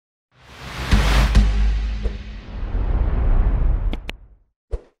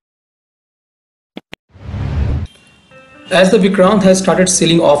As the Vikrant has started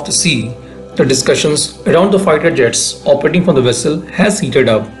sailing off the sea, the discussions around the fighter jets operating from the vessel has heated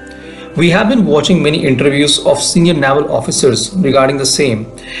up. We have been watching many interviews of senior naval officers regarding the same,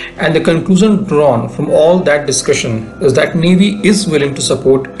 and the conclusion drawn from all that discussion is that Navy is willing to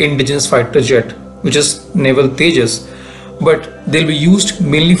support indigenous fighter jet, which is Naval Tejas, but they'll be used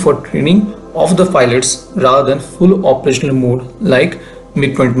mainly for training of the pilots rather than full operational mode like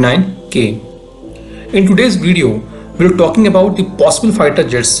MiG-29K. In today's video, we're talking about the possible fighter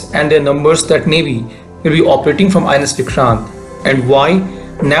jets and their numbers that Navy will be operating from INS Vikrant and why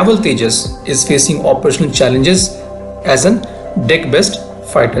Naval Tejas is facing operational challenges as an deck-based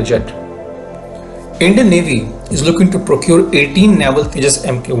fighter jet. Indian Navy is looking to procure 18 Naval Tejas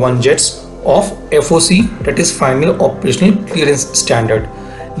Mk1 jets of FOC, that is Final Operational Clearance Standard.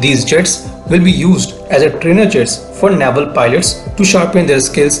 These jets will be used as a trainer jets for naval pilots to sharpen their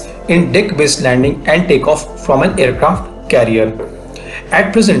skills in deck-based landing and takeoff from an aircraft carrier.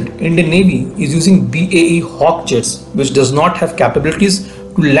 At present, Indian Navy is using BAE Hawk jets, which does not have capabilities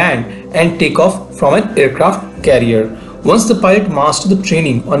to land and take off from an aircraft carrier. Once the pilot masters the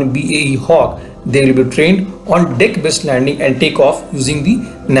training on BAE Hawk, they will be trained on deck-based landing and takeoff using the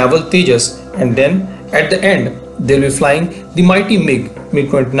Naval Tejas, and then at the end they will be flying the mighty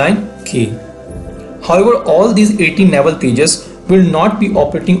MiG-29K. However, all these 18 Naval Tejas will not be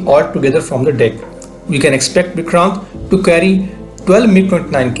operating all together from the deck. We can expect Vikrant to carry 12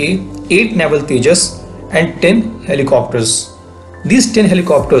 MiG-29K, 8 Naval Tejas and 10 helicopters. These 10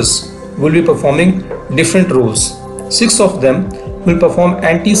 helicopters will be performing different roles. 6 of them will perform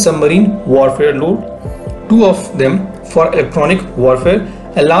anti-submarine warfare load, 2 of them for electronic warfare,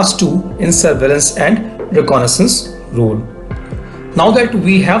 and last 2 in surveillance and reconnaissance role. Now that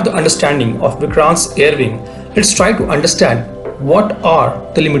we have the understanding of Vikrant's air wing, let's try to understand what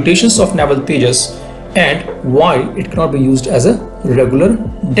are the limitations of Naval Tejas and why it cannot be used as a regular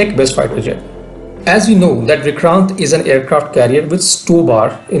deck-based fighter jet. As we know that Vikrant is an aircraft carrier with stow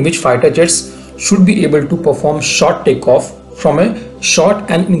bar in which fighter jets should be able to perform short takeoff from a short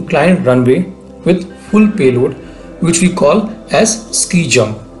and inclined runway with full payload, which we call as ski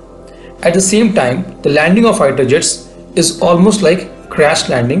jump. At the same time, the landing of fighter jets is almost like crash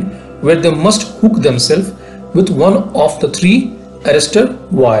landing, where they must hook themselves with one of the 3 arrestor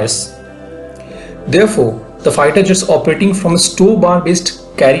wires. Therefore, the fighter jets operating from a stow bar based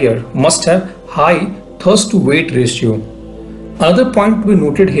carrier must have high thrust to weight ratio. Another point to be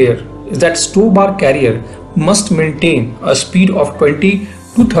noted here is that stow bar carrier must maintain a speed of 20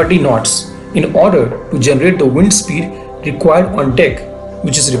 to 30 knots in order to generate the wind speed required on deck,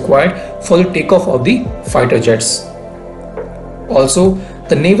 which is required for the takeoff of the fighter jets. Also,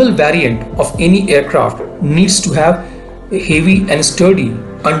 the naval variant of any aircraft needs to have a heavy and sturdy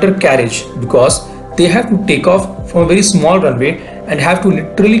undercarriage because they have to take off from a very small runway and have to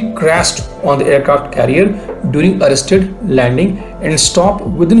literally crash on the aircraft carrier during arrested landing and stop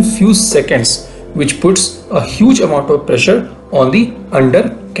within few seconds, which puts a huge amount of pressure on the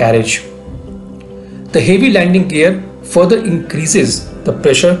undercarriage. The heavy landing gear further increases the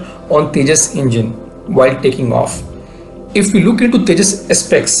pressure on Tejas engine while taking off. If we look into Tejas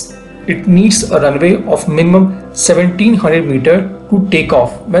specs, it needs a runway of minimum 1700 meter to take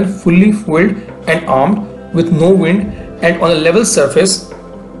off when fully fueled and armed with no wind and on a level surface,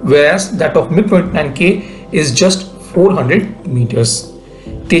 whereas that of MiG-29K is just 400 meters.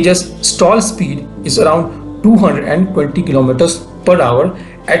 Tejas stall speed is around 220 kilometers per hour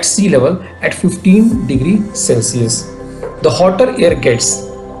at sea level at 15 degrees Celsius. The hotter air gets,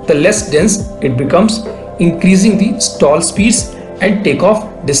 the less dense it becomes, increasing the stall speeds and takeoff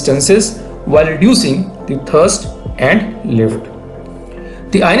distances while reducing the thrust and lift.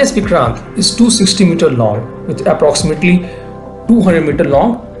 The INS Vikrant is 260 meter long with approximately 200 meter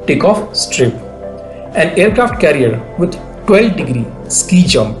long takeoff strip. An aircraft carrier with 12 degree ski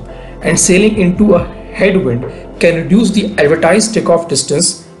jump and sailing into a headwind can reduce the advertised takeoff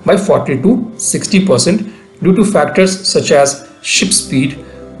distance by 40 to 60% due to factors such as ship speed,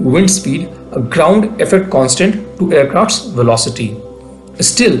 wind speed, a ground effect constant to aircraft's velocity.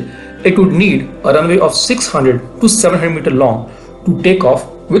 Still, it would need a runway of 600 to 700 meter long to take off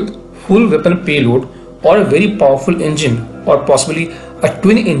with full weapon payload or a very powerful engine or possibly a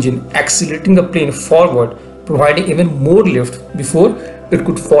twin engine accelerating the plane forward, providing even more lift before it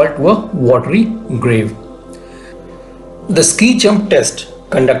could fall to a watery grave. The ski jump test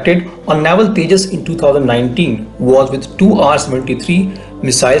conducted on Naval Tejas in 2019 was with 2 R-73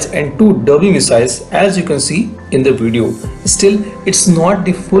 missiles and 2 Derby missiles, as you can see in the video. Still, it's not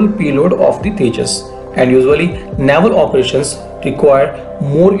the full payload of the Tejas, and usually naval operations require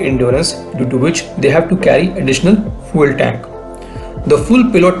more endurance, due to which they have to carry additional fuel tank. The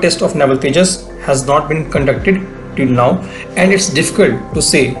full payload test of Naval Tejas has not been conducted till now, and it's difficult to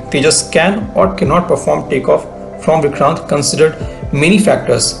say Tejas can or cannot perform takeoff from Vikrant, considered many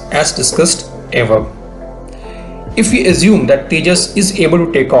factors as discussed above. If we assume that Tejas is able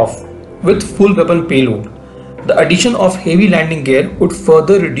to take off with full weapon payload, the addition of heavy landing gear would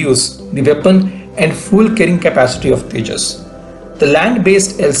further reduce the weapon and fuel carrying capacity of Tejas. The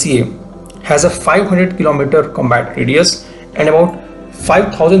land-based LCA has a 500 km combat radius and about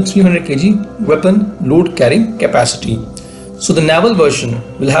 5,300 kg weapon load carrying capacity. So the naval version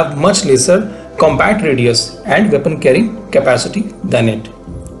will have much lesser combat radius and weapon carrying capacity than it.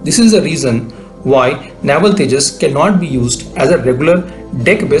 This is the reason why Naval Tejas cannot be used as a regular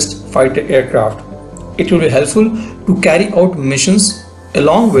deck-based fighter aircraft. It will be helpful to carry out missions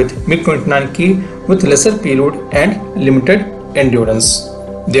along with MiG-29K with lesser payload and limited endurance.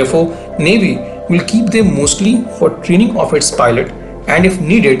 Therefore, Navy will keep them mostly for training of its pilot and if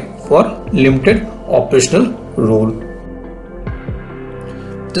needed for limited operational role.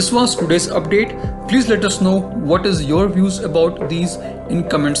 This was today's update. Please let us know what is your views about these in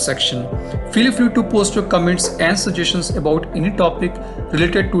comment section. Feel free to post your comments and suggestions about any topic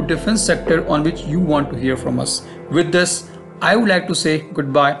related to defense sector on which you want to hear from us. With this, I would like to say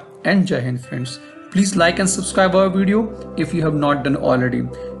goodbye and Jai Hind friends. Please like and subscribe our video if you have not done already.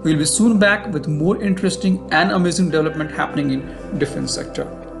 We'll be soon back with more interesting and amazing development happening in defense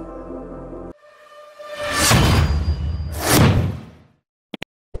sector.